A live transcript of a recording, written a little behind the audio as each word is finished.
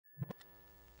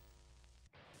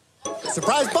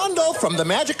Surprise bundle from the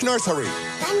Magic Nursery.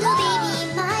 Bundle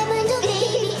baby, my bundle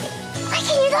baby. I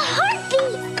can hear the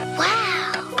heartbeat.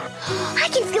 Wow. I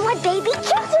can feel my baby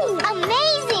kissing.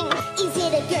 Amazing. Is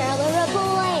it a girl or a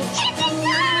boy? It's a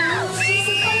girl. She's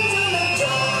a bundle of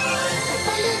joy.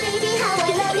 Bundle baby, how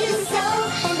I love you so.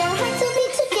 And our hearts will be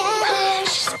together.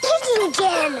 She's kissing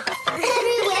again.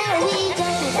 Everywhere we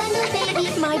go. Bundle baby.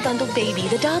 My Bundle Baby,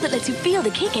 the doll that lets you feel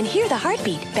the kick and hear the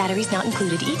heartbeat. Batteries not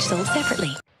included, each sold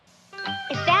separately.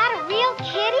 Is that a real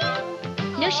kitty?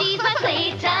 No, she's my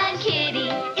playtime kitty.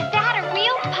 Is that a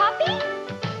real puppy?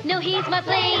 No, he's my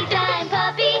playtime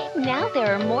puppy. Now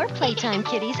there are more Playtime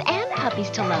kitties and puppies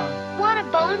to love. Want a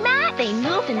bone mat? They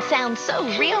move and sound so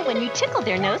real when you tickle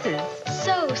their noses.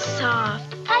 So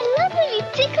soft. I love when you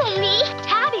tickle me.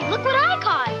 Tabby, look what I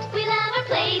caught. We love our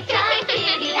playtime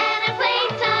kitty and our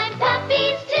playtime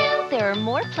puppies too. There are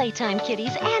more Playtime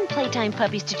kitties and Playtime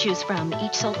puppies to choose from,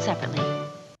 each sold separately.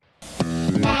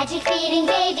 Magic feeding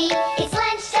baby, it's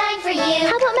lunchtime for you.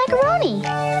 How about macaroni?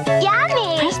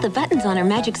 Yummy! Press the buttons on our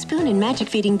magic spoon and Magic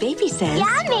Feeding Baby says...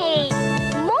 Yummy!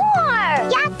 More!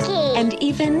 Yucky! And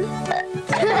even...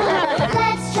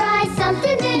 Let's try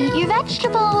something new. Eat your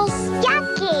vegetables.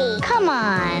 Yucky! Come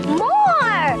on.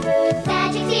 More!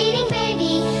 Magic feeding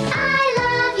baby, I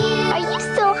love you. Are you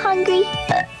so hungry?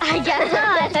 I guess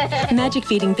not. Magic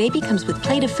Feeding Baby comes with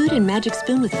plate of food and magic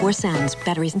spoon with 4 sounds,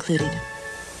 batteries included.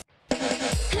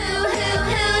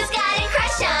 Who's got a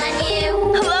crush on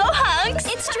you? Hello, hunks!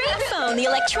 It's Dream Phone, the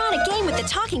electronic game with the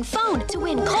talking phone. To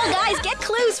win, call guys, get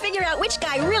clues, figure out which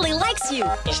guy really likes you.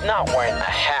 He's not wearing the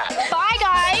hat. Bye,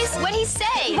 guys! What'd he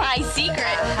say? My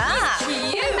secret. Huh?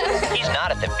 He's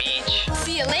not at the beach.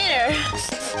 See you later.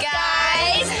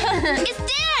 Guys! It's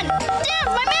Dan! Dan,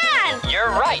 my man!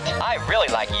 You're right. I really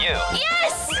like you.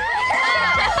 Yes!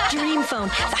 Dream Phone,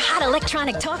 the hot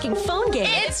electronic talking phone game.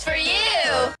 It's for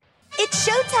you. It's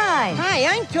showtime! Hi,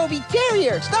 I'm Toby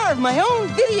Terrier, star of my own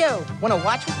video. Want to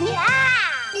watch with me? Toby,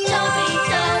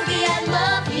 I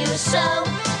love you so,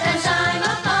 'cause I'm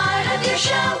a part of your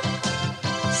show.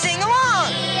 Sing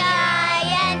along!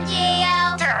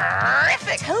 E-I-N-G-O.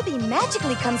 Terrific! Toby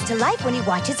magically comes to life when he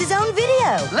watches his own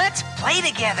video. Let's play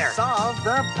together. Solve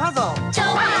the puzzle.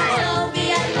 Toby, I love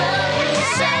you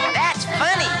so. That's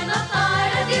funny. I'm a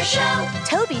part of your show.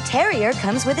 Toby Terrier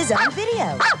comes with his own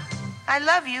video. I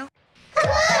love you.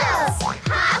 Caboodles!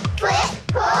 Hop, flip,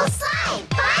 pull, slide.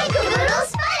 Find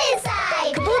Caboodles fun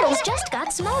inside. Caboodles just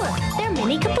got smaller. They're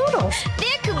mini Caboodles.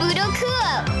 They're Caboodle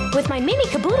cool. With my mini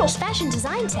Caboodles fashion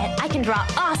design set, I can draw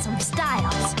awesome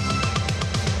styles.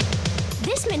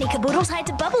 This mini Caboodles hides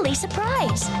a bubbly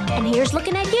surprise. And here's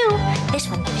looking at you. This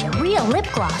one gives you real lip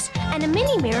gloss and a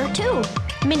mini mirror, too.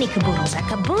 Mini Caboodles are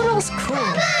Caboodles cool.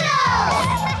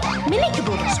 Caboodles! Mini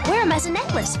Caboodles, wear them as a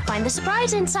necklace. Find the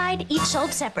surprise inside, each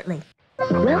sold separately.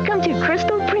 Welcome to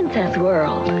Krystal Princess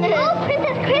World. Oh,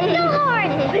 Princess Krystal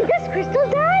Horn! Princess Krystal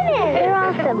Diamond! They're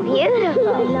all so beautiful.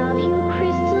 I love you,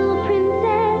 Krystal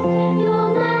Princess. Your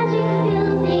magic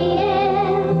fills the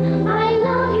air. I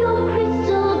love your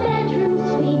crystal bedroom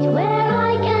suite where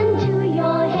I can do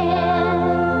your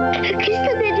hair.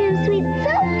 Crystal bedroom suite,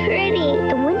 so pretty.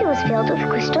 The window is filled with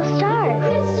crystal stars.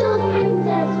 Krystal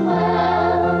Princess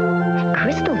World.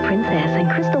 Krystal Princess and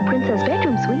Krystal Princess Bedroom